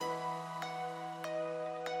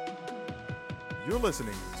You're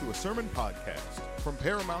listening to a sermon podcast from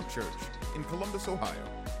Paramount Church in Columbus, Ohio.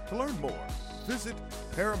 To learn more, visit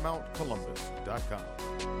ParamountColumbus.com.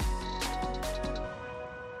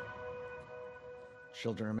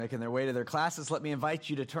 Children are making their way to their classes. Let me invite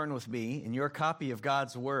you to turn with me in your copy of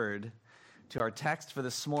God's Word to our text for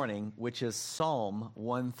this morning, which is Psalm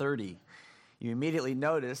 130. You immediately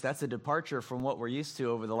notice that's a departure from what we're used to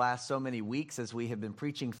over the last so many weeks as we have been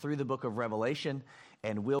preaching through the book of Revelation,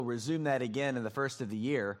 and we'll resume that again in the first of the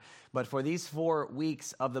year. But for these 4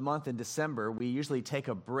 weeks of the month in December, we usually take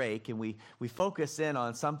a break and we focus in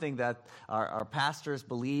on something that our pastors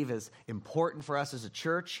believe is important for us as a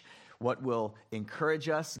church, what will encourage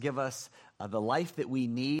us, give us the life that we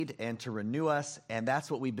need, and to renew us. And that's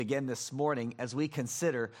what we begin this morning as we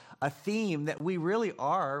consider a theme that we really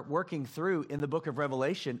are working through in the book of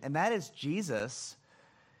Revelation, and that is Jesus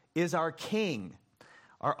is our King.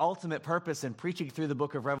 Our ultimate purpose in preaching through the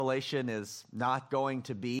book of Revelation is not going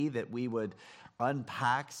to be that we would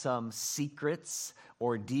unpack some secrets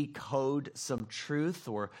or decode some truth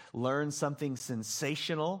or learn something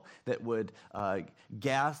sensational that would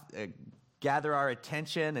gather our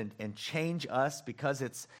attention and change us because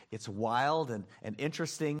it's wild and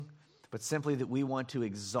interesting, but simply that we want to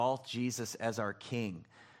exalt Jesus as our King.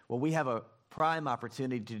 Well, we have a prime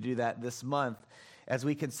opportunity to do that this month as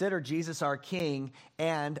we consider Jesus our King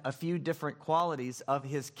and a few different qualities of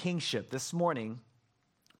his kingship. This morning,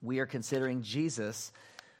 we are considering Jesus,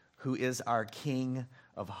 who is our King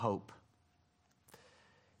of hope.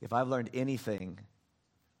 If I've learned anything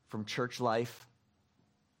from church life,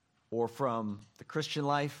 or from the Christian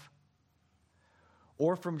life,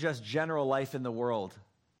 or from just general life in the world,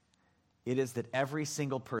 it is that every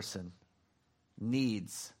single person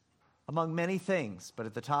needs, among many things, but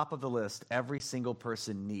at the top of the list, every single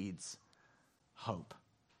person needs hope.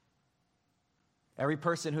 Every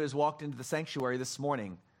person who has walked into the sanctuary this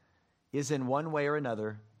morning is in one way or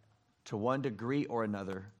another, to one degree or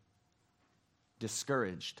another,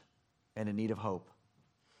 discouraged and in need of hope.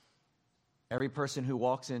 Every person who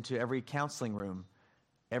walks into every counseling room,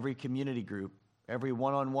 every community group, every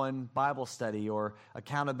one-on-one Bible study or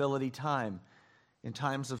accountability time, in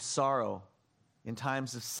times of sorrow, in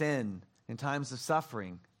times of sin, in times of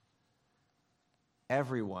suffering,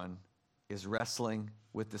 everyone is wrestling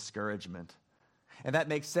with discouragement. And that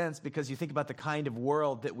makes sense because you think about the kind of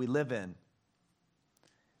world that we live in.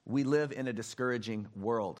 We live in a discouraging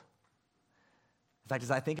world. In fact,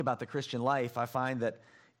 as I think about the Christian life, I find that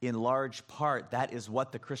in large part, that is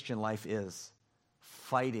what the Christian life is,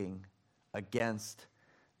 fighting against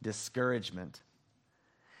discouragement.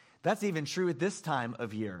 That's even true at this time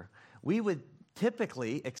of year. We would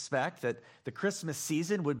typically expect that the Christmas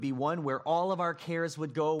season would be one where all of our cares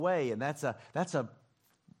would go away, and that's a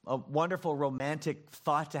wonderful romantic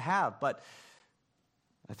thought to have, but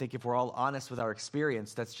I think if we're all honest with our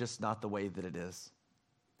experience, that's just not the way that it is.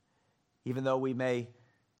 Even though we may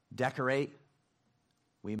decorate,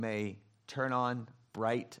 we may turn on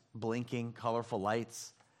bright, blinking, colorful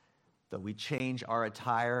lights, though we change our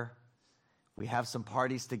attire, we have some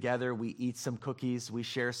parties together, we eat some cookies, we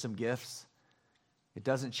share some gifts, it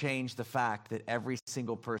doesn't change the fact that every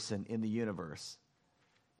single person in the universe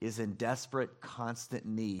is in desperate, constant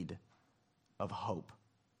need of hope.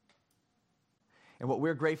 And what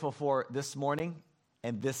we're grateful for this morning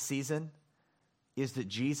and this season is that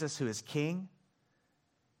Jesus, who is King,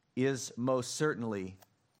 is most certainly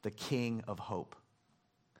the King of hope.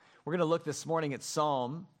 We're going to look this morning at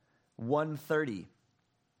Psalm 130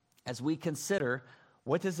 as we consider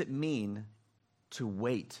what does it mean to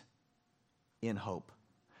wait in hope?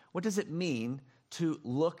 What does it mean to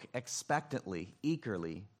look expectantly,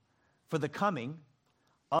 eagerly, for the coming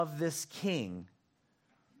of this King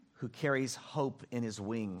who carries hope in his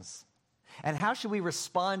wings? And how should we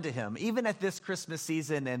respond to him, even at this Christmas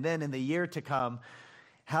season and then in the year to come?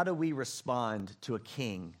 How do we respond to a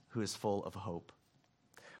King who is full of hope?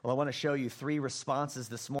 Well, I want to show you 3 responses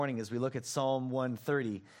this morning as we look at Psalm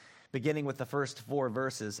 130, beginning with the first 4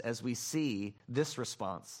 verses, as we see this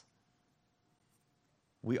response.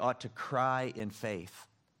 We ought to cry in faith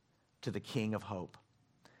to the King of hope.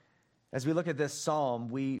 As we look at this psalm,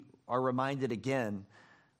 we are reminded again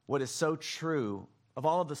what is so true of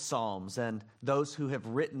all of the psalms and those who have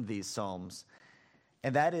written these psalms,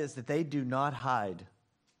 and that is that they do not hide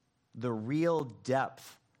the real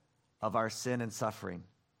depth of our sin and suffering.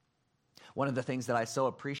 One of the things that I so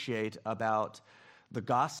appreciate about the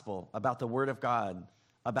gospel, about the Word of God,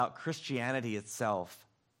 about Christianity itself,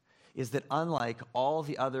 is that unlike all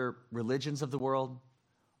the other religions of the world,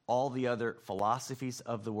 all the other philosophies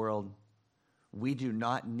of the world, we do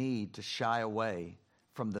not need to shy away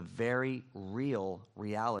from the very real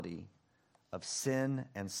reality of sin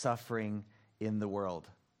and suffering in the world.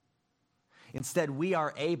 Instead, we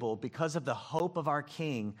are able, because of the hope of our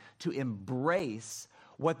King, to embrace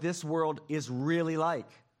what this world is really like.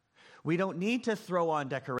 We don't need to throw on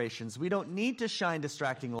decorations. We don't need to shine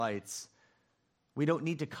distracting lights. We don't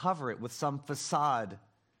need to cover it with some facade.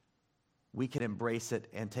 We can embrace it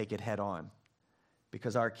and take it head on,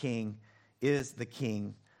 because our King is the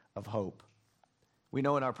King of hope. We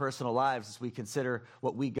know in our personal lives, as we consider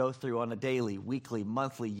what we go through on a daily, weekly,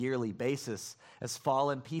 monthly, yearly basis as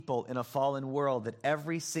fallen people in a fallen world, that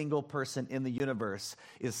every single person in the universe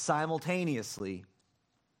is simultaneously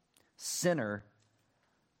sinner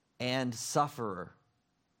and sufferer.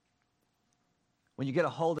 When you get a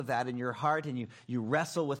hold of that in your heart and you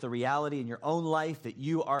wrestle with the reality in your own life that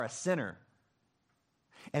you are a sinner,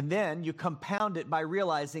 and then you compound it by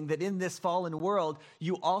realizing that in this fallen world,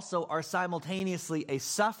 you also are simultaneously a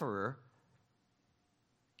sufferer,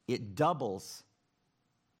 it doubles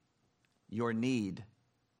your need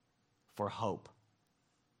for hope.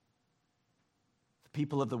 The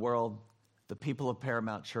people of the world, the people of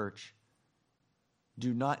Paramount Church,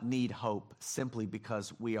 do not need hope simply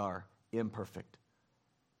because we are imperfect.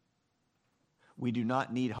 We do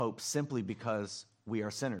not need hope simply because we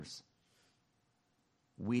are sinners.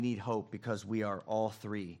 We need hope because we are all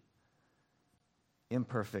three: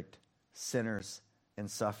 imperfect, sinners,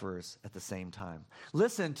 and sufferers at the same time.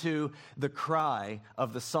 Listen to the cry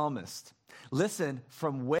of the psalmist. Listen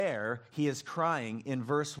from where he is crying in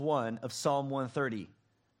verse 1 of Psalm 130.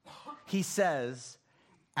 He says,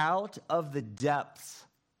 "Out of the depths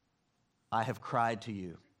I have cried to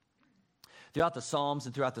you." Throughout the Psalms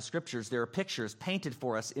and throughout the Scriptures, there are pictures painted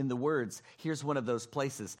for us in the words. Here's one of those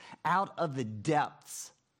places. Out of the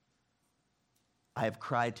depths, I have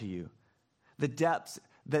cried to you. The depths,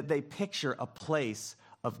 that they picture a place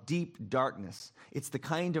of deep darkness. It's the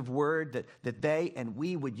kind of word that they and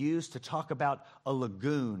we would use to talk about a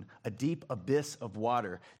lagoon, a deep abyss of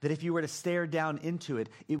water, that if you were to stare down into it,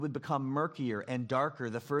 it would become murkier and darker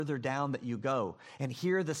the further down that you go. And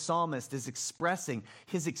here the psalmist is expressing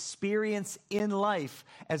his experience in life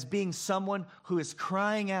as being someone who is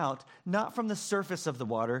crying out, not from the surface of the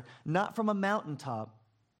water, not from a mountaintop,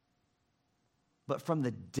 but from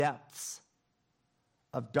the depths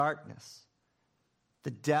of darkness. The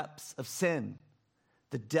depths of sin,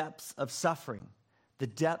 the depths of suffering, the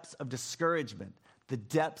depths of discouragement, the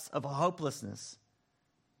depths of hopelessness.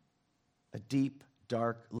 A deep,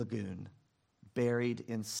 dark lagoon buried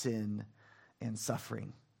in sin and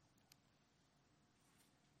suffering.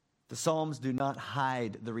 The Psalms do not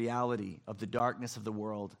hide the reality of the darkness of the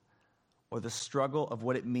world or the struggle of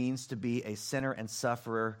what it means to be a sinner and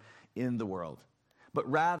sufferer in the world. But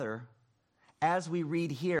rather, as we read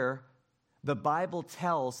here, the Bible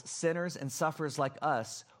tells sinners and sufferers like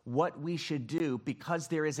us what we should do because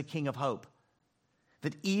there is a King of hope.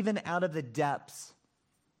 That even out of the depths,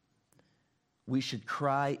 we should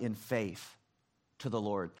cry in faith to the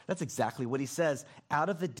Lord. That's exactly what he says. Out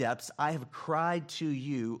of the depths, I have cried to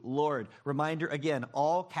you, Lord. Reminder again,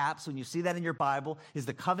 all caps, when you see that in your Bible, is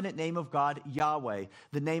the covenant name of God, Yahweh,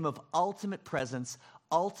 the name of ultimate presence,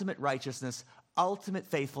 ultimate righteousness, ultimate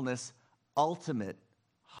faithfulness, ultimate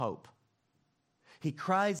hope. He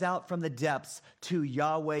cries out from the depths to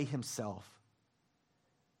Yahweh himself.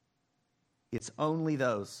 It's only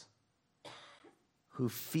those who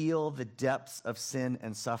feel the depths of sin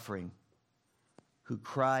and suffering who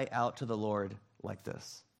cry out to the Lord like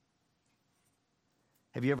this.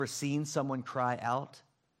 Have you ever seen someone cry out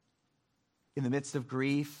in the midst of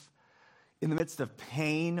grief, in the midst of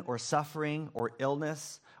pain or suffering or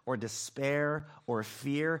illness or despair or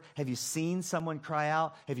fear? Have you seen someone cry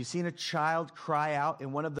out? Have you seen a child cry out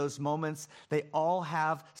in one of those moments? They all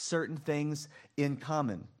have certain things in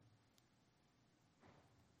common.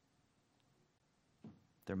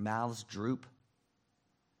 Their mouths droop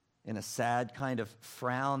in a sad kind of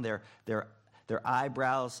frown. Their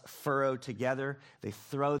eyebrows furrow together. They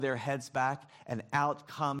throw their heads back, and out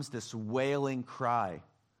comes this wailing cry.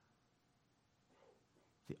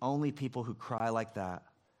 The only people who cry like that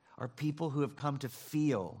are people who have come to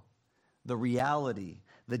feel the reality,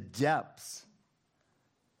 the depths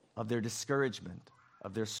of their discouragement,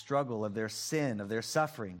 of their struggle, of their sin, of their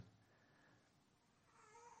suffering.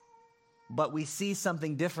 But we see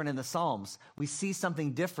something different in the Psalms. We see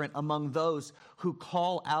something different among those who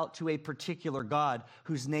call out to a particular God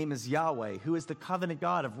whose name is Yahweh, who is the covenant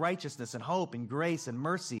God of righteousness and hope and grace and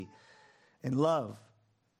mercy and love.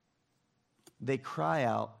 They cry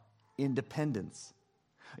out in dependence.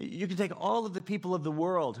 You can take all of the people of the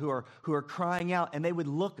world who are crying out, and they would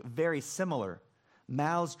look very similar.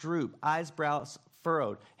 mouths droop, eyebrows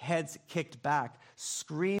furrowed, heads kicked back,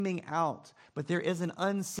 screaming out. But there is an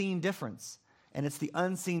unseen difference, and it's the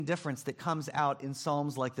unseen difference that comes out in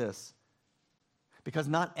psalms like this. Because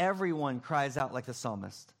not everyone cries out like the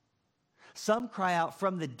psalmist. Some cry out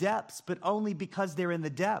from the depths, but only because they're in the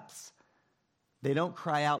depths. They don't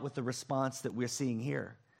cry out with the response that we're seeing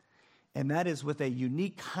here. And that is with a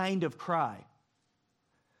unique kind of cry.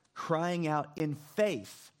 Crying out in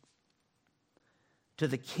faith to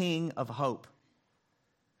the King of hope.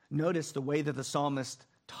 Notice the way that the psalmist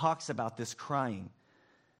talks about this crying.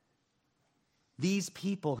 These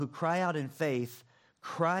people who cry out in faith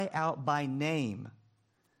cry out by name.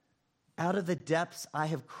 Out of the depths I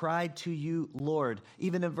have cried to you, Lord.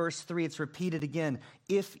 Even in verse 3, it's repeated again.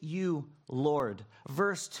 If you, Lord.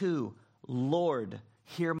 Verse 2, Lord,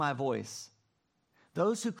 hear my voice.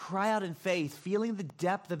 Those who cry out in faith, feeling the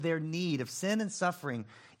depth of their need of sin and suffering,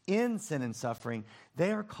 in sin and suffering,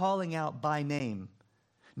 they are calling out by name.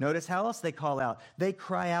 Notice how else they call out. They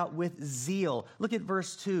cry out with zeal. Look at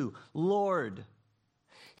verse 2. Lord,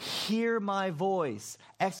 hear my voice!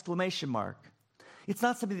 Exclamation mark. It's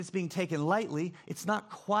not something that's being taken lightly. It's not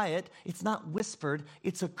quiet. It's not whispered.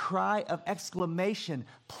 It's a cry of exclamation.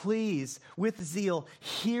 Please, with zeal,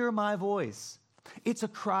 hear my voice. It's a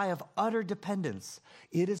cry of utter dependence.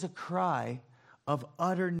 It is a cry of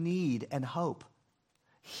utter need and hope.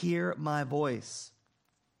 Hear my voice.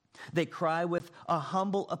 They cry with a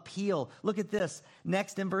humble appeal. Look at this.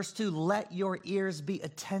 Next in verse 2, let your ears be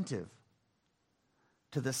attentive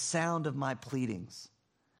to the sound of my pleadings.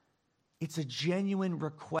 It's a genuine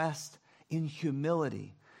request in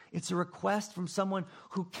humility. It's a request from someone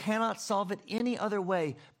who cannot solve it any other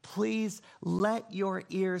way. Please let your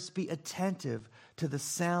ears be attentive to the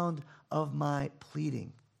sound of my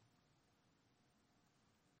pleading.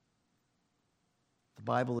 The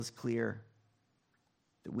Bible is clear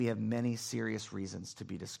that we have many serious reasons to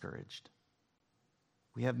be discouraged.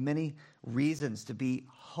 We have many reasons to be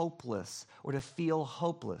hopeless or to feel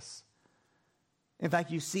hopeless. In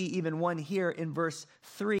fact, you see even one here in verse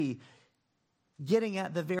 3, getting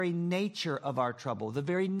at the very nature of our trouble, the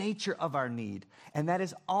very nature of our need. And that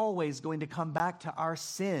is always going to come back to our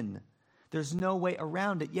sin. There's no way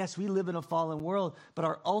around it. Yes, we live in a fallen world, but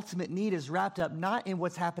our ultimate need is wrapped up not in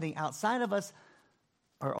what's happening outside of us.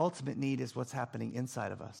 Our ultimate need is what's happening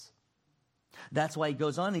inside of us. That's why he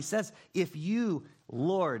goes on. He says, if you,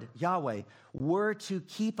 Lord, Yahweh, were to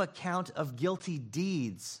keep account of guilty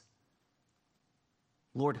deeds,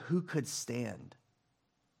 Lord, who could stand?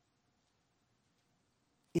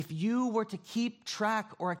 If you were to keep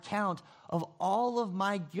track or account of all of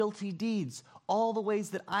my guilty deeds, all the ways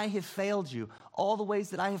that I have failed you, all the ways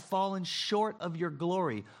that I have fallen short of your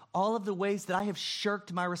glory, all of the ways that I have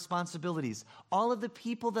shirked my responsibilities, all of the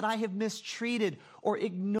people that I have mistreated or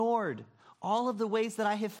ignored, all of the ways that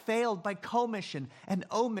I have failed by commission and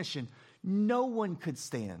omission, no one could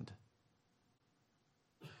stand.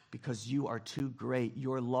 Because you are too great.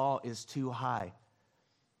 Your law is too high.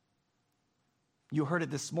 You heard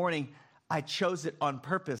it this morning. I chose it on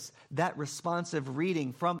purpose. That responsive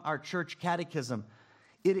reading from our church catechism,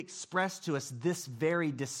 it expressed to us this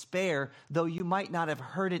very despair, though you might not have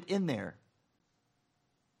heard it in there.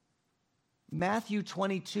 Matthew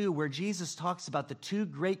 22, where Jesus talks about the two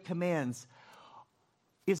great commands,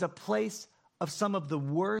 is a place of some of the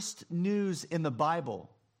worst news in the Bible.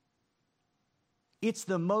 It's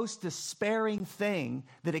the most despairing thing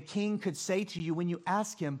that a king could say to you when you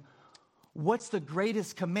ask him, what's the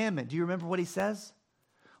greatest commandment? Do you remember what he says?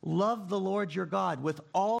 Love the Lord your God with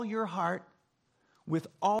all your heart, with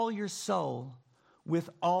all your soul, with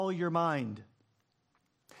all your mind.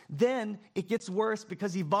 Then it gets worse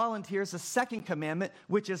because he volunteers a second commandment,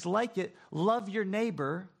 which is like it, love your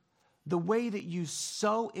neighbor the way that you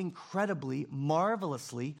so incredibly,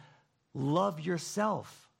 marvelously love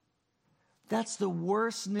yourself. That's the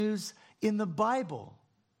worst news in the Bible.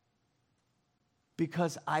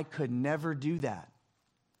 Because I could never do that.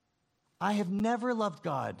 I have never loved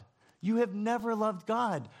God. You have never loved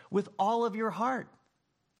God with all of your heart,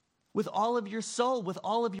 with all of your soul, with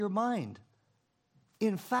all of your mind.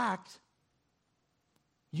 In fact,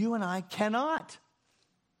 you and I cannot.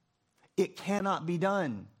 It cannot be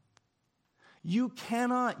done. You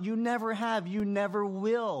cannot, you never have, you never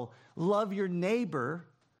will love your neighbor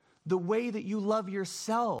the way that you love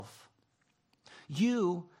yourself.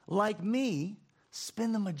 You, like me,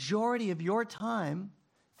 spend the majority of your time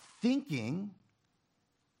thinking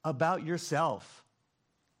about yourself.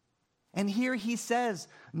 And here he says,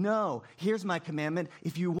 no, here's my commandment.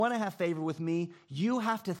 If you want to have favor with me, you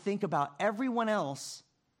have to think about everyone else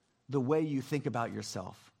the way you think about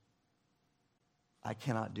yourself. I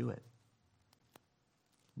cannot do it.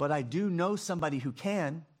 But I do know somebody who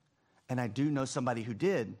can, and I do know somebody who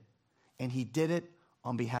did, and he did it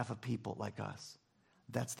on behalf of people like us.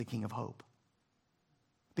 That's the King of Hope.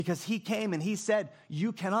 Because he came and he said,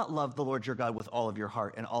 you cannot love the Lord your God with all of your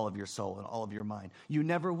heart and all of your soul and all of your mind. You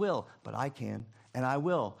never will, but I can, and I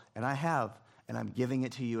will, and I have, and I'm giving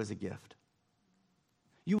it to you as a gift.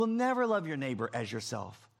 You will never love your neighbor as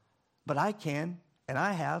yourself, but I can, and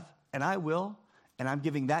I have, and I will, and I'm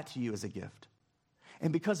giving that to you as a gift.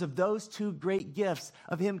 And because of those two great gifts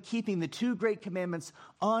of him keeping the two great commandments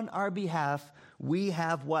on our behalf, we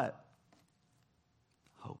have what?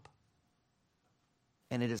 Hope.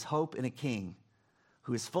 And it is hope in a king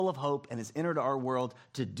who is full of hope and has entered our world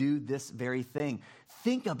to do this very thing.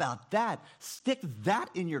 Think about that. Stick that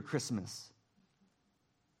in your Christmas.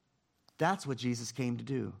 That's what Jesus came to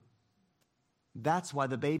do. That's why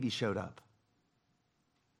the baby showed up.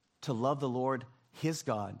 To love the Lord, his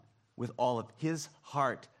God, with all of his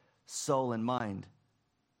heart, soul, and mind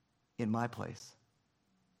in my place.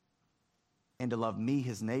 And to love me,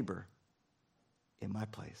 his neighbor, in my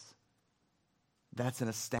place. That's an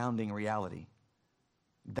astounding reality.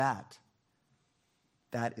 That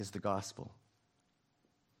is the gospel.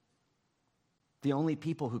 The only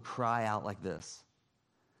people who cry out like this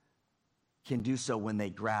can do so when they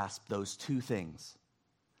grasp those two things: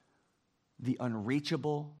 the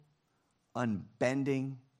unreachable,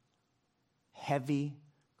 unbending, heavy,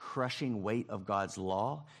 crushing weight of God's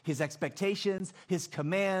law, his expectations, his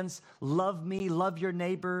commands, love me, love your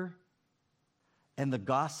neighbor, and the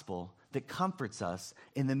gospel that comforts us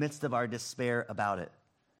in the midst of our despair about it.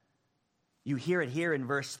 You hear it here in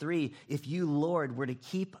verse 3. If you, Lord, were to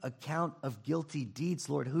keep account of guilty deeds,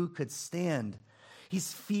 Lord, who could stand?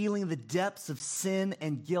 He's feeling the depths of sin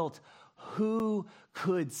and guilt. Who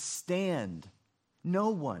could stand? No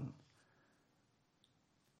one.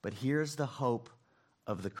 But here's the hope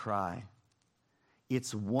of the cry.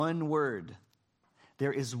 It's one word.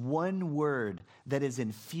 There is one word that is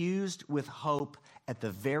infused with hope at the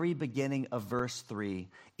very beginning of verse 3.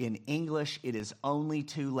 In English, it is only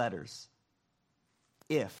 2 letters.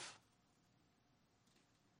 If.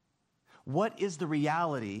 What is the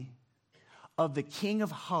reality of the King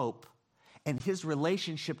of Hope and his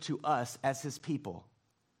relationship to us as his people?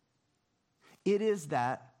 It is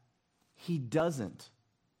that he doesn't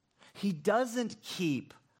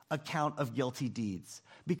keep account of guilty deeds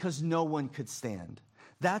because no one could stand.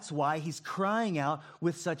 That's why he's crying out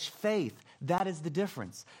with such faith. That is the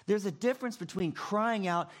difference. There's a difference between crying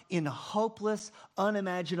out in hopeless,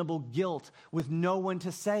 unimaginable guilt with no one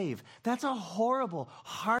to save. That's a horrible,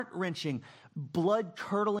 heart-wrenching,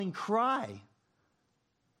 blood-curdling cry.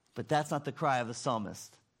 But that's not the cry of the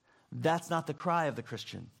psalmist. That's not the cry of the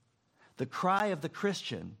Christian. The cry of the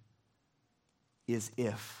Christian is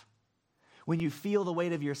if. When you feel the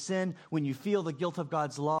weight of your sin, when you feel the guilt of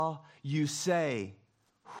God's law, you say,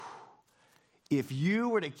 if you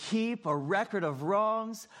were to keep a record of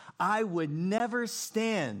wrongs, I would never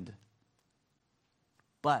stand.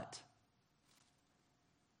 But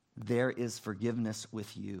there is forgiveness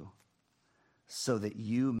with you so that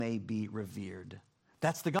you may be revered.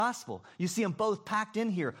 That's the gospel. You see them both packed in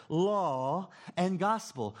here, law and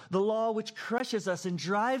gospel. The law which crushes us and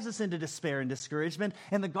drives us into despair and discouragement,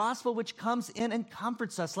 and the gospel which comes in and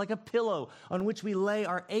comforts us like a pillow on which we lay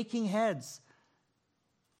our aching heads.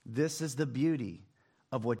 This is the beauty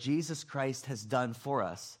of what Jesus Christ has done for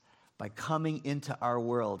us by coming into our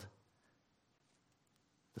world.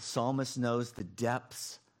 The psalmist knows the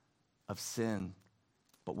depths of sin,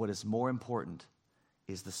 but what is more important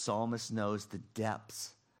is the psalmist knows the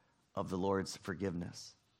depths of the Lord's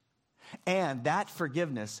forgiveness. And that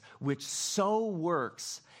forgiveness, which so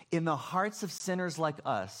works in the hearts of sinners like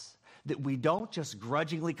us, that we don't just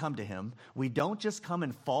grudgingly come to him, we don't just come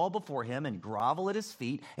and fall before him and grovel at his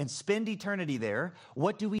feet and spend eternity there.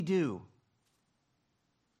 What do?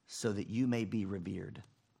 So that you may be revered.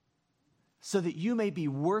 So that you may be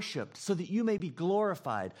worshiped, so that you may be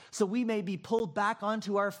glorified, so we may be pulled back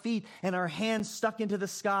onto our feet and our hands stuck into the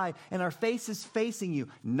sky and our faces facing you,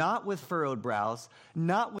 not with furrowed brows,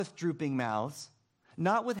 not with drooping mouths,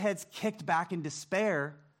 not with heads kicked back in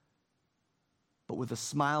despair, but with a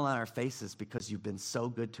smile on our faces because you've been so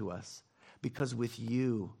good to us. Because with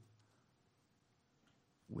you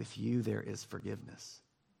there is forgiveness.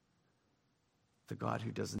 The God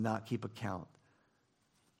who does not keep account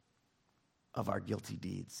of our guilty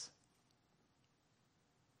deeds.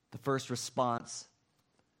 The first response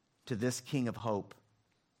to this King of Hope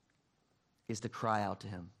is to cry out to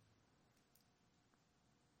him.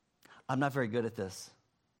 I'm not very good at this.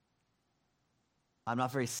 I'm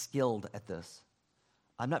not very skilled at this.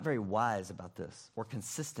 I'm not very wise about this or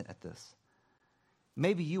consistent at this.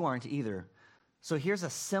 Maybe you aren't either. So here's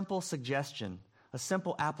a simple suggestion, a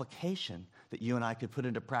simple application that you and I could put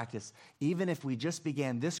into practice, even if we just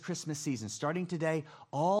began this Christmas season, starting today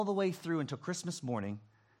all the way through until Christmas morning,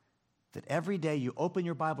 that every day you open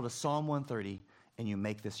your Bible to Psalm 130 and you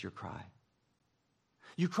make this your cry.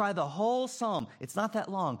 You cry the whole psalm. It's not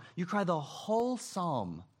that long. You cry the whole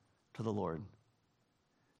psalm to the Lord.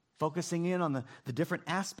 Focusing in on the different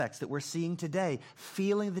aspects that we're seeing today,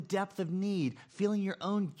 feeling the depth of need, feeling your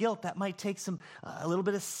own guilt. That might take a little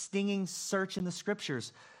bit of stinging search in the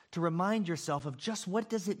scriptures to remind yourself of just what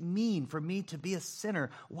does it mean for me to be a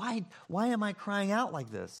sinner? Why am I crying out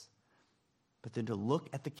like this? But then to look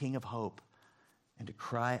at the King of Hope and to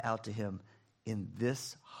cry out to him in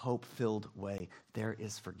this hope-filled way. There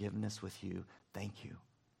is forgiveness with you. Thank you.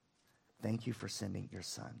 Thank you for sending your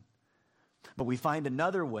son. But we find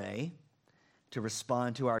another way to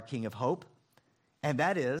respond to our King of Hope, and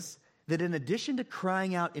that is that in addition to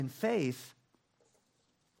crying out in faith,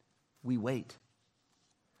 we wait.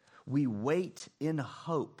 We wait in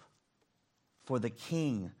hope for the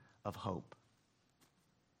King of Hope.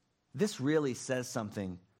 This really says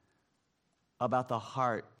something about the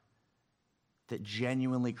heart that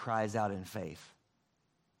genuinely cries out in faith.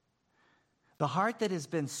 The heart that has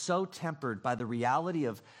been so tempered by the reality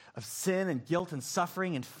of sin and guilt and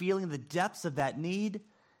suffering and feeling the depths of that need,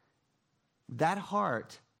 that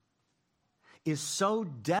heart is so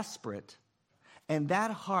desperate, and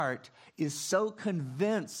that heart is so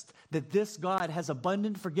convinced that this God has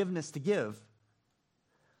abundant forgiveness to give,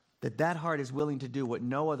 that heart is willing to do what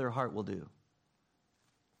no other heart will do.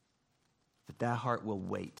 That heart will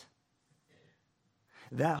wait.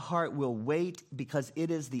 That heart will wait because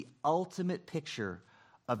it is the ultimate picture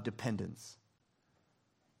of dependence.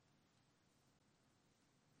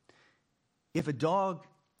 If a dog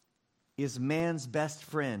is man's best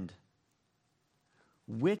friend,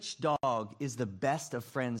 which dog is the best of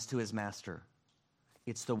friends to his master?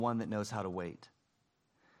 It's the one that knows how to wait.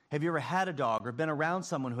 Have you ever had a dog or been around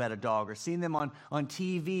someone who had a dog or seen them on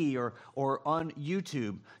TV or on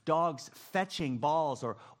YouTube? Dogs fetching balls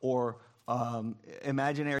or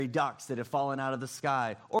imaginary ducks that have fallen out of the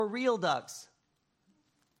sky, or real ducks.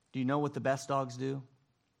 Do you know what the best dogs do?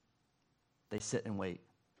 They sit and wait.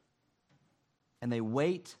 And they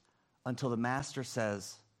wait until the master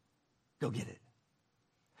says, go get it.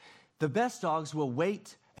 The best dogs will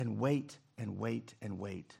wait and wait and wait and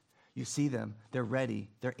wait. You see them, they're ready,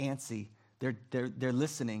 they're antsy, they're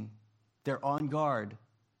listening, they're on guard,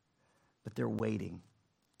 but they're waiting.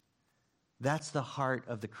 That's the heart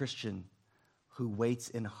of the Christian who waits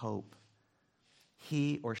in hope.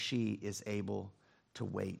 He or she is able to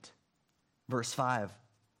wait. Verse 5,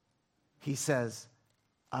 he says,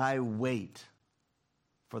 I wait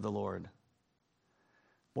for the Lord.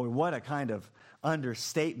 Boy, what a kind of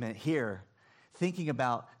understatement here. Thinking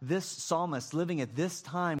about this psalmist living at this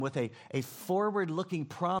time with a forward-looking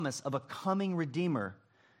promise of a coming Redeemer,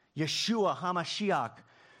 Yeshua HaMashiach,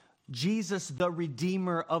 Jesus the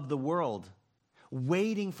Redeemer of the world,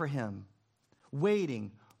 waiting for him.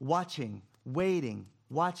 Waiting, watching, waiting,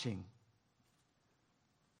 watching.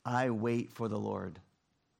 I wait for the Lord.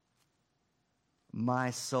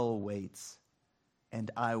 My soul waits, and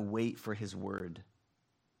I wait for his word.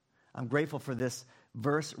 I'm grateful for this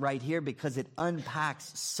verse right here because it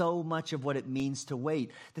unpacks so much of what it means to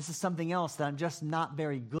wait. This is something else that I'm just not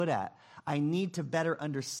very good at. I need to better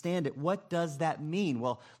understand it. What does that mean?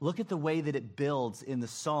 Well, look at the way that it builds in the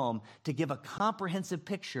psalm to give a comprehensive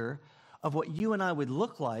picture of what you and I would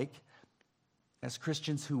look like as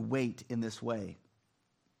Christians who wait in this way.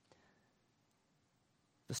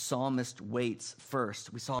 The psalmist waits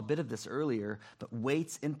first. We saw a bit of this earlier, but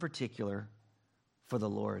waits in particular for the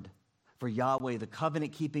Lord. For Yahweh, the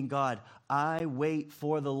covenant-keeping God, I wait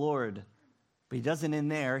for the Lord. But he doesn't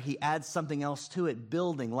end there. He adds something else to it,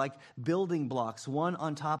 building, like building blocks, one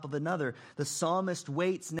on top of another. The psalmist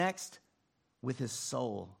waits next with his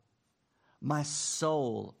soul. My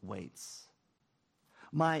soul waits.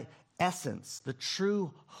 My essence, the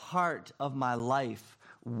true heart of my life,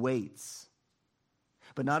 waits.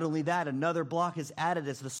 But not only that, another block is added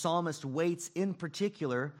as the psalmist waits in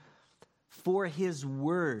particular for his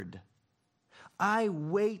word. I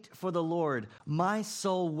wait for the Lord. My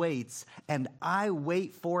soul waits, and I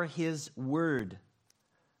wait for his word.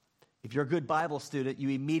 If you're a good Bible student, you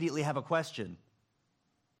immediately have a question.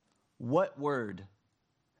 What word?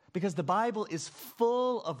 Because the Bible is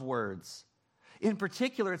full of words. In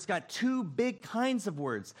particular, it's got two big kinds of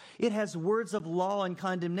words. It has words of law and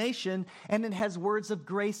condemnation, and it has words of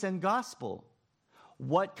grace and gospel.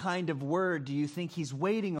 What kind of word do you think he's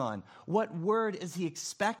waiting on? What word is he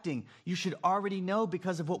expecting? You should already know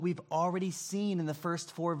because of what we've already seen in the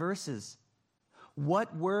first 4 verses.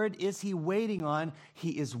 What word is he waiting on? He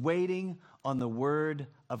is waiting on the word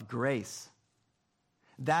of grace.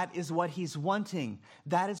 That is what he's wanting.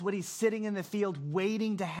 That is what he's sitting in the field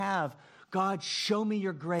waiting to have. God, show me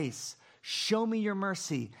your grace. Show me your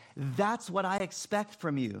mercy. That's what I expect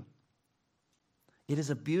from you. It is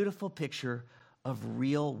a beautiful picture of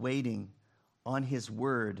real waiting on his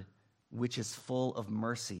word, which is full of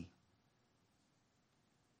mercy.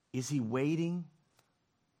 Is he waiting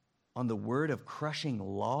on the word of crushing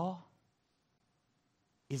law?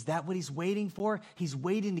 Is that what he's waiting for? He's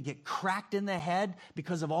waiting to get cracked in the head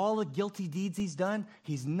because of all the guilty deeds he's done?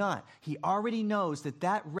 He's not. He already knows that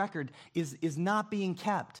that record is not being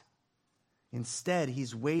kept. Instead,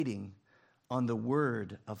 he's waiting on the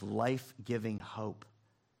word of life-giving hope.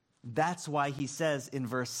 That's why he says in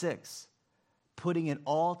verse 6, putting it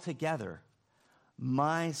all together,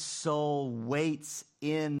 my soul waits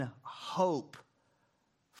in hope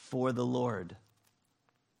for the Lord.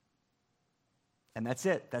 And that's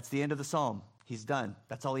it. That's the end of the psalm. He's done.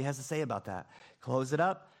 That's all he has to say about that. Close it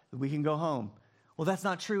up. We can go home. Well, that's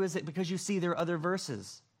not true, is it? Because you see there are other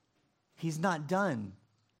verses. He's not done.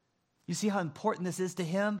 You see how important this is to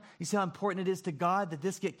him? You see how important it is to God that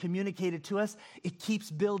this get communicated to us? It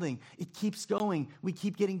keeps building. It keeps going. We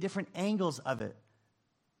keep getting different angles of it.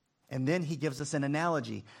 And then he gives us an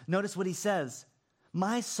analogy. Notice what he says.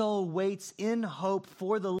 My soul waits in hope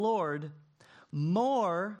for the Lord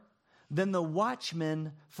more than the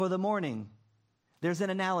watchman for the morning. There's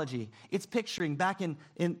an analogy. It's picturing back in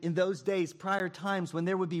those days, prior times, when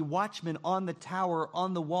there would be watchmen on the tower,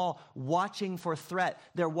 on the wall, watching for threat.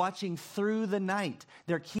 They're watching through the night.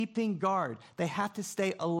 They're keeping guard. They have to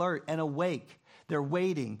stay alert and awake. They're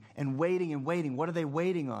waiting and waiting and waiting. What are they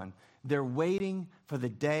waiting on? They're waiting for the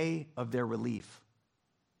day of their relief.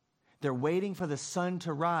 They're waiting for the sun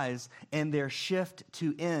to rise and their shift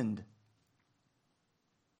to end.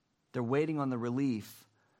 They're waiting on the relief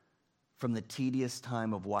from the tedious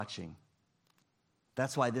time of watching.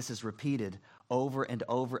 That's why this is repeated over and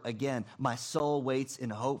over again. My soul waits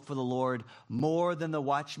in hope for the Lord more than the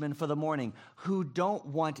watchmen for the morning, who don't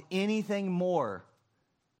want anything more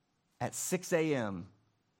at 6 a.m.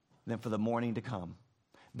 than for the morning to come,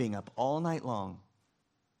 being up all night long.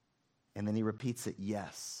 And then he repeats it,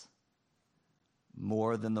 yes,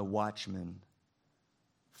 more than the watchmen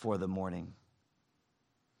for the morning.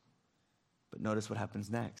 But notice what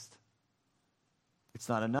happens next. It's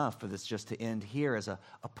not enough for this just to end here as a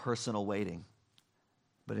personal waiting.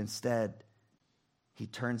 But instead, he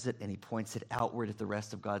turns it and he points it outward at the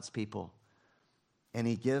rest of God's people. And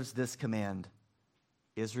he gives this command.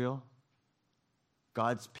 Israel,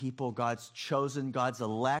 God's people, God's chosen, God's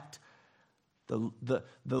elect, the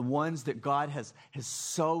ones that God has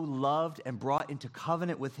so loved and brought into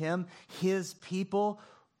covenant with him, his people,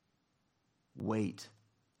 wait.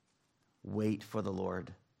 Wait for the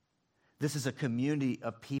Lord. This is a community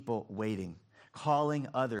of people waiting, calling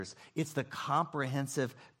others. It's the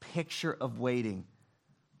comprehensive picture of waiting.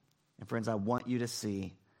 And friends, I want you to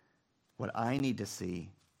see what I need to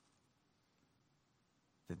see,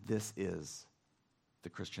 that this is the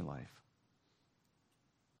Christian life.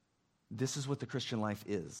 This is what the Christian life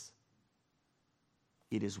is.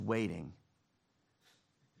 It is waiting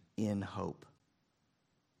in hope.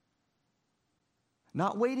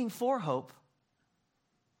 Not waiting for hope,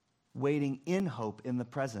 waiting in hope in the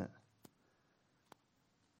present.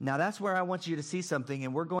 Now that's where I want you to see something,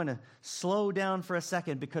 and we're going to slow down for a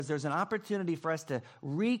second because there's an opportunity for us to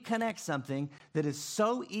reconnect something that is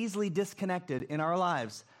so easily disconnected in our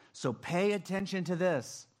lives. So pay attention to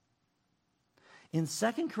this. In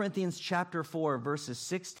 2 Corinthians chapter 4, verses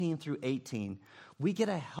 16 through 18, we get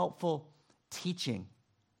a helpful teaching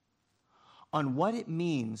on what it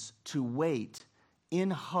means to wait in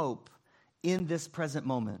hope in this present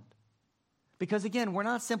moment. Because again, we're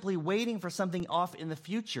not simply waiting for something off in the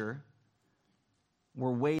future.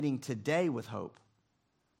 We're waiting today with hope,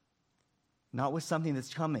 not with something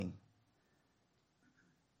that's coming.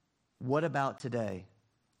 What about today?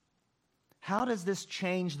 How does this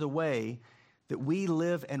change the way that we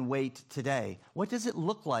live and wait today? What does it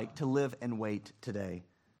look like to live and wait today?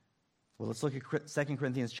 Well, let's look at 2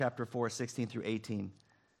 Corinthians chapter 4, 16 through 18,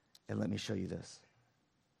 and let me show you this.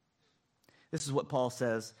 This is what Paul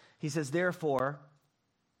says. He says, therefore,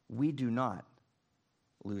 we do not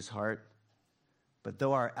lose heart, but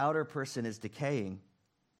though our outer person is decaying,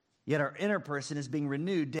 yet our inner person is being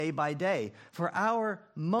renewed day by day. For our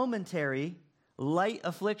momentary light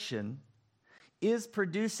affliction is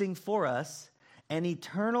producing for us an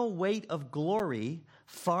eternal weight of glory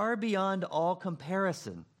far beyond all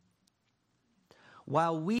comparison.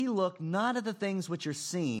 While we look not at the things which are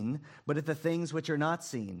seen, but at the things which are not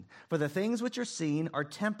seen. For the things which are seen are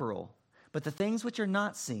temporal, but the things which are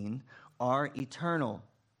not seen are eternal.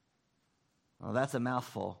 Well, that's a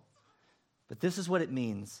mouthful. But this is what it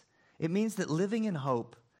means. It means that living in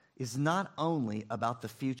hope is not only about the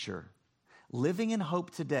future. Living in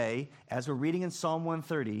hope today, as we're reading in Psalm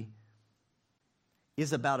 130,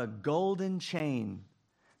 is about a golden chain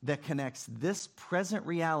that connects this present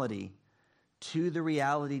reality to the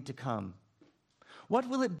reality to come. What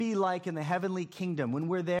will it be like in the heavenly kingdom when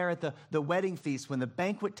we're there at the wedding feast, when the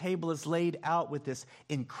banquet table is laid out with this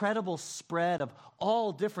incredible spread of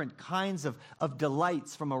all different kinds of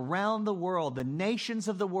delights from around the world, the nations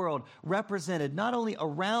of the world represented not only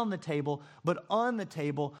around the table, but on the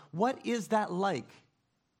table? What is that like?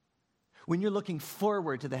 When you're looking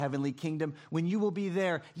forward to the heavenly kingdom, when you will be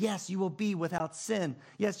there, yes, you will be without sin.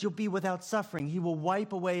 Yes, you'll be without suffering. He will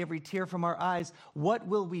wipe away every tear from our eyes. What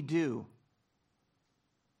will we do?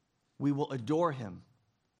 We will adore him.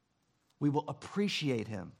 We will appreciate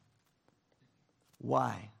him.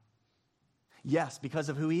 Why? Yes, because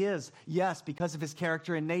of who he is. Yes, because of his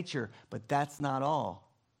character and nature. But that's not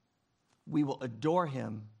all. We will adore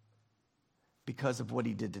him because of what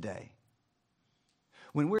he did today.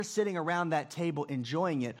 When we're sitting around that table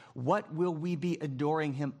enjoying it, what will we be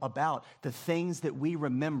adoring him about? The things that we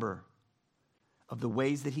remember of the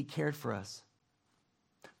ways that he cared for us.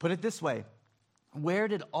 Put it this way. Where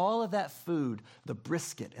did all of that food, the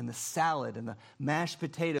brisket and the salad and the mashed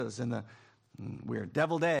potatoes and the weird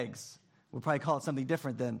deviled eggs, we'll probably call it something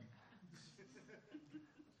different then.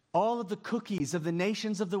 All of the cookies of the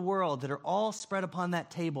nations of the world that are all spread upon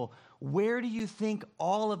that table, where do you think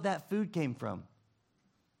all of that food came from?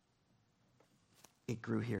 It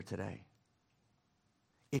grew here today.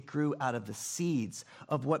 It grew out of the seeds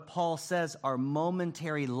of what Paul says are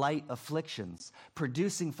momentary light afflictions,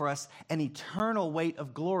 producing for us an eternal weight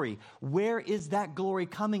of glory. Where is that glory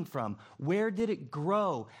coming from? Where did it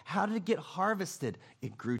grow? How did it get harvested?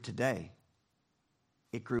 It grew today.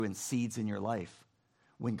 It grew in seeds in your life.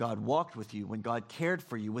 When God walked with you, when God cared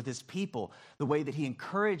for you with his people, the way that he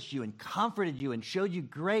encouraged you and comforted you and showed you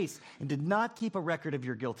grace and did not keep a record of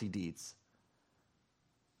your guilty deeds.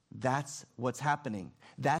 That's what's happening.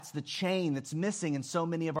 That's the chain that's missing in so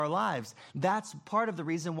many of our lives. That's part of the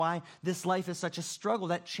reason why this life is such a struggle.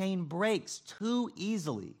 That chain breaks too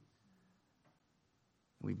easily.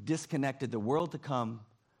 We've disconnected the world to come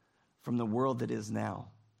from the world that is now.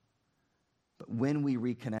 But when we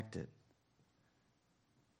reconnect it,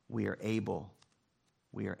 we are able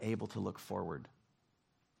to look forward,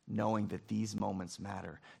 knowing that these moments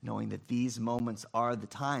matter, knowing that these moments are the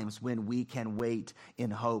times when we can wait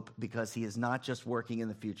in hope, because he is not just working in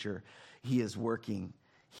the future, he is working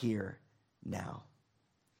here now.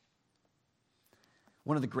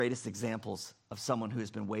 One of the greatest examples of someone who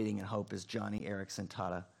has been waiting in hope is Joni Eareckson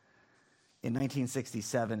Tada. In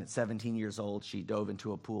 1967, at 17 years old, she dove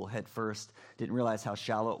into a pool head first, didn't realize how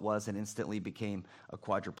shallow it was, and instantly became a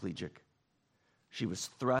quadriplegic. She was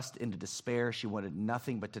thrust into despair. She wanted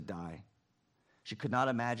nothing but to die. She could not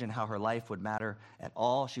imagine how her life would matter at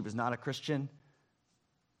all. She was not a Christian.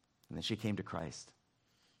 And then she came to Christ.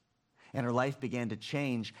 And her life began to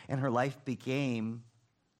change, and her life became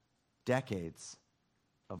decades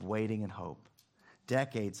of waiting and hope,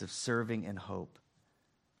 decades of serving and hope.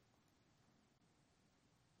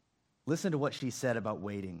 Listen to what she said about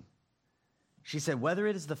waiting. She said, whether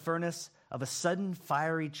it is the furnace of a sudden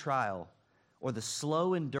fiery trial or the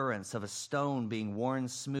slow endurance of a stone being worn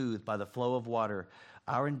smooth by the flow of water,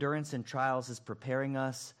 our endurance in trials is preparing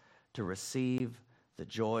us to receive the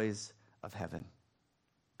joys of heaven.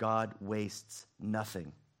 God wastes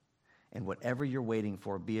nothing. And whatever you're waiting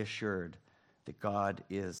for, be assured that God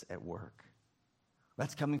is at work.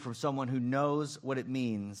 That's coming from someone who knows what it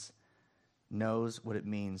means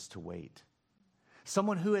to wait.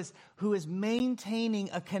 Someone who is maintaining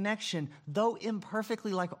a connection, though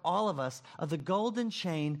imperfectly like all of us, of the golden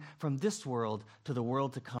chain from this world to the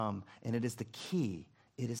world to come. And it is the key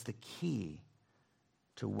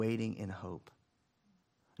to waiting in hope.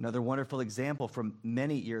 Another wonderful example from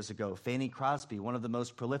many years ago, Fanny Crosby, one of the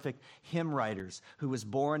most prolific hymn writers, who was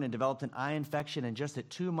born and developed an eye infection and just at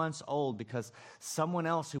 2 months old because someone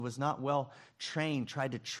else who was not well trained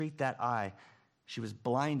tried to treat that eye. She was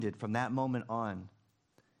blinded from that moment on.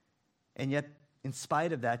 And yet, in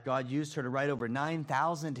spite of that, God used her to write over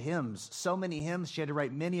 9,000 hymns. So many hymns, she had to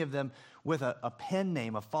write many of them with a pen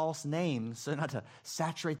name, a false name, so not to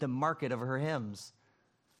saturate the market of her hymns.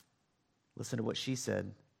 Listen to what she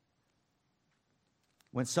said.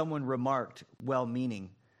 when someone remarked, well-meaning,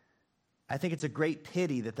 I think it's a great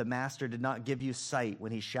pity that the master did not give you sight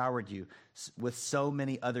when he showered you with so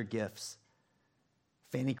many other gifts.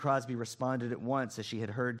 Fanny Crosby responded at once as she had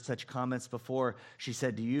heard such comments before. She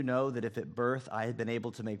said, do you know that if at birth I had been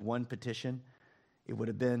able to make one petition, it would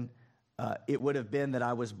have been that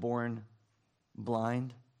I was born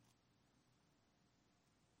blind?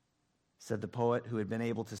 Said the poet, who had been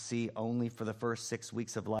able to see only for the first 6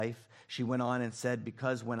 weeks of life. She went on and said,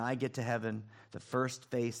 because when I get to heaven, the first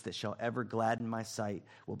face that shall ever gladden my sight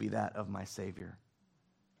will be that of my Savior.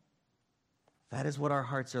 That is what our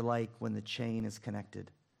hearts are like when the chain is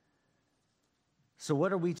connected. So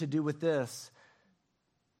what are we to do with this?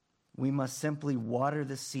 We must simply water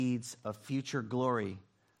the seeds of future glory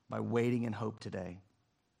by waiting in hope today.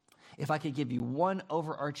 If I could give you one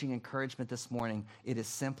overarching encouragement this morning, it is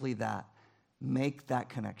simply that. Make that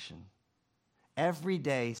connection. Every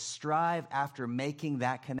day, strive after making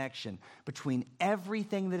that connection between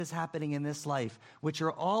everything that is happening in this life, which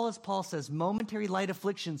are all, as Paul says, momentary light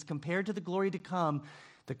afflictions compared to the glory to come,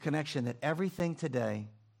 the connection that everything today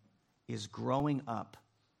is growing up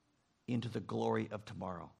into the glory of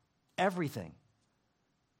tomorrow. Everything.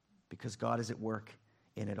 Because God is at work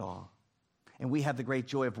in it all. And we have the great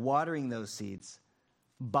joy of watering those seeds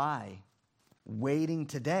by waiting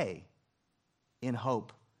today in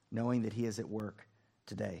hope, knowing that he is at work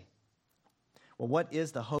today. Well, what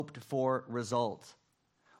is the hoped for result?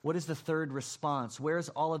 What is the third response? Where's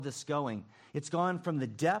all of this going? It's gone from the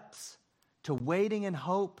depths to waiting in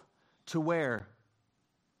hope to where?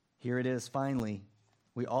 Here it is finally.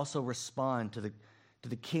 We also respond to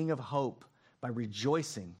the King of Hope by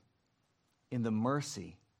rejoicing in the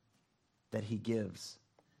mercy that he gives.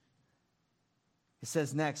 It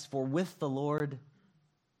says next, for with the Lord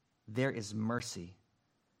there is mercy,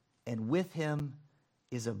 and with him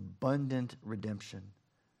is abundant redemption.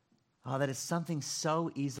 Oh, that is something so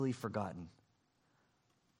easily forgotten.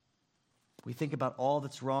 We think about all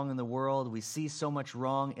that's wrong in the world. We see so much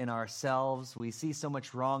wrong in ourselves. We see so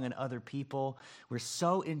much wrong in other people. We're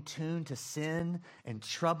so in tune to sin and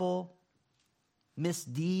trouble,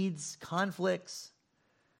 misdeeds, conflicts.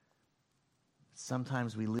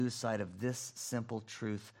 Sometimes we lose sight of this simple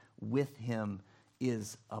truth. With him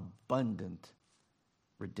is abundant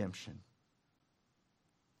redemption.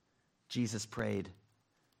 Jesus prayed,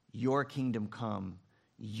 your kingdom come,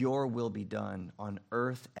 your will be done on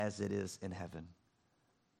earth as it is in heaven.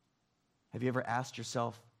 Have you ever asked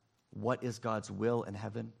yourself, what is God's will in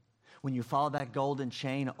heaven? When you follow that golden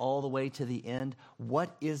chain all the way to the end,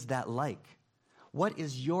 what is that like? What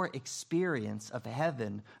is your experience of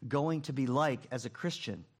heaven going to be like as a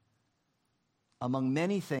Christian? Among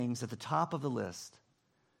many things, at the top of the list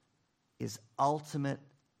is ultimate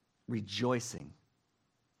rejoicing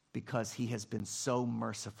because he has been so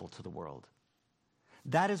merciful to the world.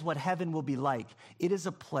 That is what heaven will be like. It is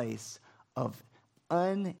a place of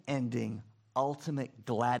unending, ultimate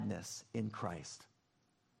gladness in Christ.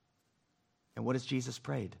 And what has Jesus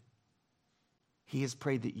prayed? He has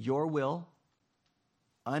prayed that your will,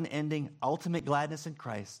 unending, ultimate gladness in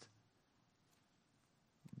Christ,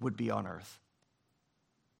 would be on earth.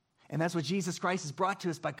 And that's what Jesus Christ has brought to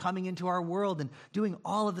us by coming into our world and doing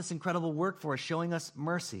all of this incredible work for us, showing us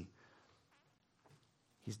mercy.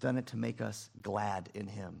 He's done it to make us glad in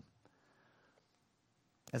him.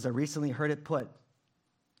 As I recently heard it put,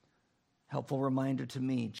 helpful reminder to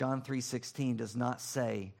me, John 3:16 does not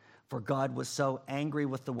say, for God was so angry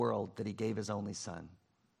with the world that he gave his only son.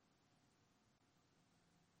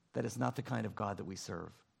 That is not the kind of God that we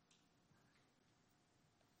serve.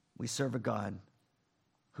 We serve a God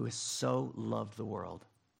who has so loved the world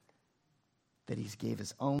that he gave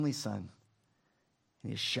his only son and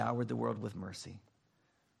he has showered the world with mercy.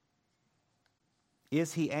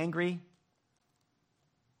 Is he angry?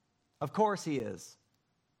 Of course he is.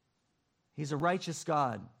 He's a righteous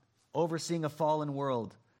God overseeing a fallen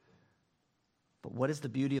world. But what is the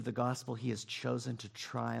beauty of the gospel? He has chosen to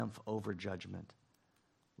triumph over judgment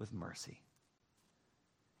with mercy.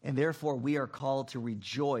 And therefore, we are called to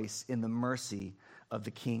rejoice in the mercy of the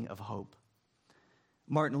King of Hope.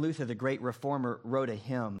 Martin Luther, the great reformer, wrote a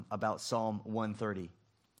hymn about Psalm 130,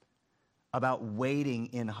 about waiting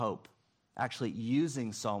in hope. Actually,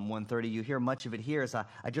 using Psalm 130, you hear much of it here. So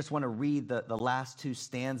I just want to read the last two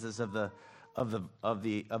stanzas of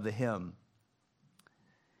the hymn.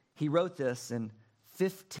 He wrote this in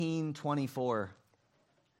 1524.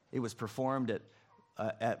 It was performed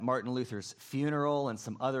at Martin Luther's funeral and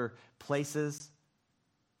some other places.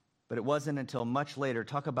 But it wasn't until much later,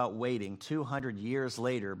 talk about waiting, 200 years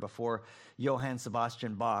later, before Johann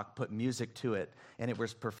Sebastian Bach put music to it, and it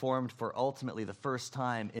was performed for ultimately the first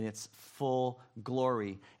time in its full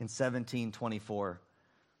glory in 1724.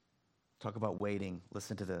 Talk about waiting.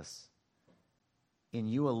 Listen to this. In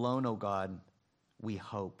you alone, O God, we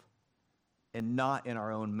hope, and not in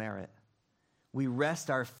our own merit. We rest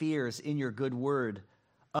our fears in your good word.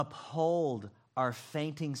 Uphold our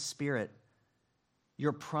fainting spirit.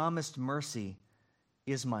 Your promised mercy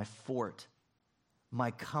is my fort, my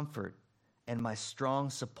comfort, and my strong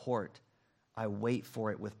support. I wait for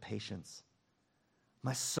it with patience.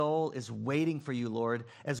 My soul is waiting for you, Lord,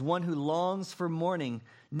 as one who longs for morning.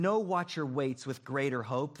 No watcher waits with greater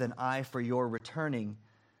hope than I for your returning.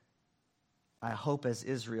 I hope as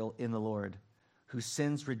Israel in the Lord, who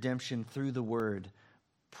sends redemption through the word.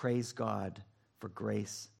 Praise God for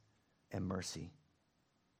grace and mercy.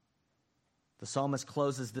 The psalmist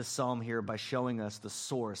closes this psalm here by showing us the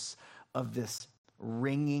source of this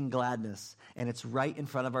ringing gladness, and it's right in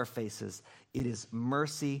front of our faces. It is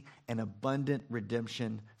mercy and abundant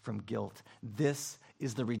redemption from guilt. This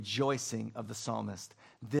is the rejoicing of the psalmist.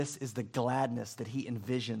 This is the gladness that he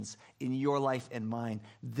envisions in your life and mine.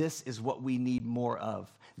 This is what we need more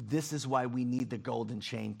of. This is why we need the golden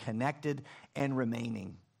chain, connected and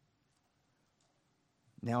remaining.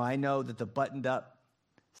 Now, I know that the buttoned up,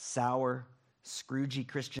 sour, Scroogey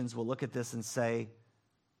Christians will look at this and say,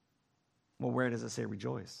 well, where does it say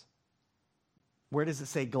rejoice? Where does it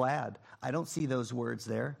say glad? I don't see those words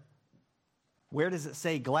there. Where does it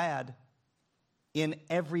say glad? In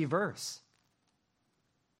every verse.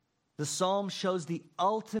 The psalm shows the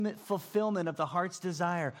ultimate fulfillment of the heart's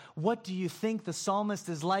desire. What do you think the psalmist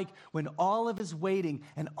is like when all of his waiting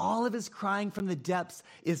and all of his crying from the depths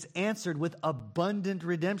is answered with abundant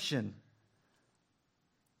redemption?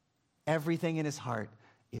 Everything in his heart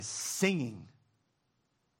is singing.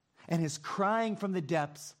 And his crying from the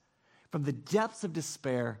depths of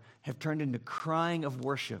despair, have turned into crying of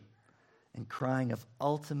worship and crying of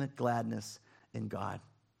ultimate gladness in God.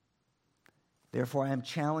 Therefore, I am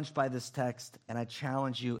challenged by this text, and I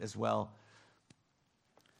challenge you as well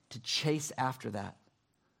to chase after that.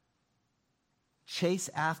 Chase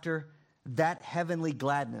after that heavenly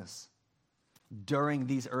gladness during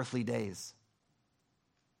these earthly days.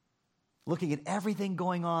 Looking at everything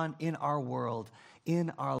going on in our world,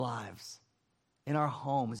 in our lives, in our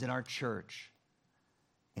homes, in our church,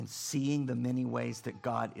 and seeing the many ways that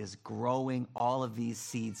God is growing all of these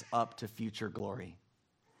seeds up to future glory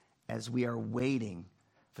as we are waiting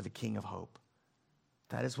for the King of Hope.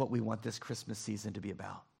 That is what we want this Christmas season to be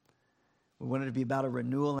about. We want it to be about a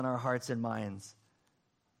renewal in our hearts and minds.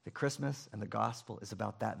 The Christmas and the gospel is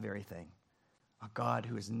about that very thing. A God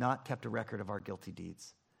who has not kept a record of our guilty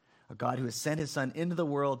deeds. A God who has sent his son into the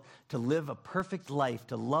world to live a perfect life,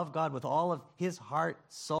 to love God with all of his heart,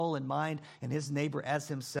 soul, and mind, and his neighbor as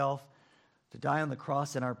himself, to die on the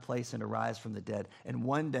cross in our place and to rise from the dead. And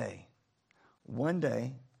one day,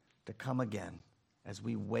 to come again as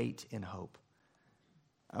we wait in hope.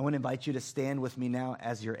 I want to invite you to stand with me now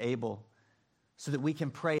as you're able so that we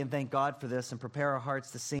can pray and thank God for this and prepare our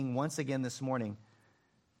hearts to sing once again this morning,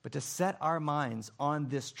 but to set our minds on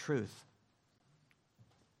this truth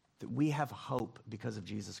that we have hope because of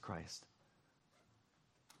Jesus Christ.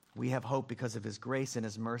 We have hope because of his grace and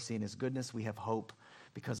his mercy and his goodness. We have hope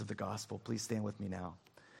because of the gospel. Please stand with me now.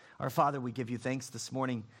 Our Father, we give you thanks this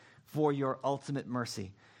morning for your ultimate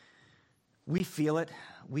mercy. We feel it.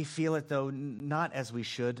 We feel it, though, not as we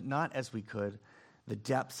should, not as we could. The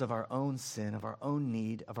depths of our own sin, of our own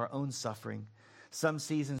need, of our own suffering. Some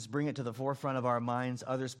seasons bring it to the forefront of our minds.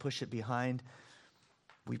 Others push it behind.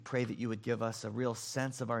 We pray that you would give us a real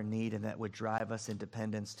sense of our need and that would drive us in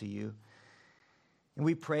dependence to you. And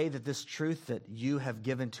we pray that this truth that you have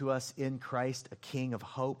given to us in Christ, a King of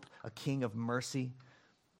hope, a King of mercy,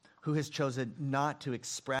 who has chosen not to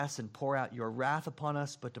express and pour out your wrath upon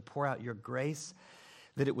us, but to pour out your grace,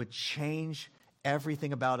 that it would change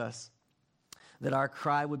everything about us, that our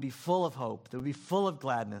cry would be full of hope, that would be full of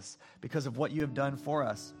gladness because of what you have done for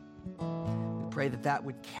us. We pray that that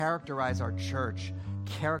would characterize our church,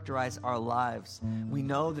 characterize our lives. We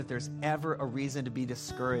know that there's ever a reason to be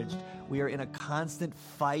discouraged. We are in a constant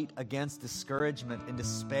fight against discouragement and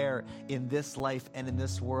despair in this life and in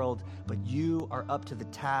this world, but you are up to the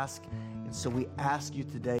task. And so we ask you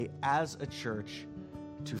today as a church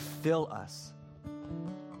to fill us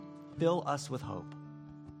with hope.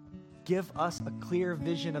 Give us a clear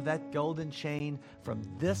vision of that golden chain from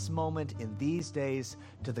this moment in these days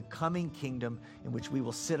to the coming kingdom in which we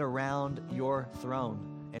will sit around your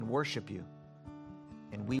throne and worship you.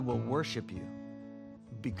 And we will worship you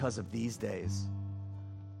because of these days.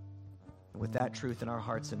 And with that truth in our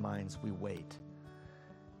hearts and minds, we wait.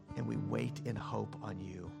 And we wait in hope on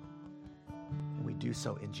you. And we do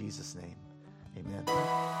so in Jesus' name. Amen.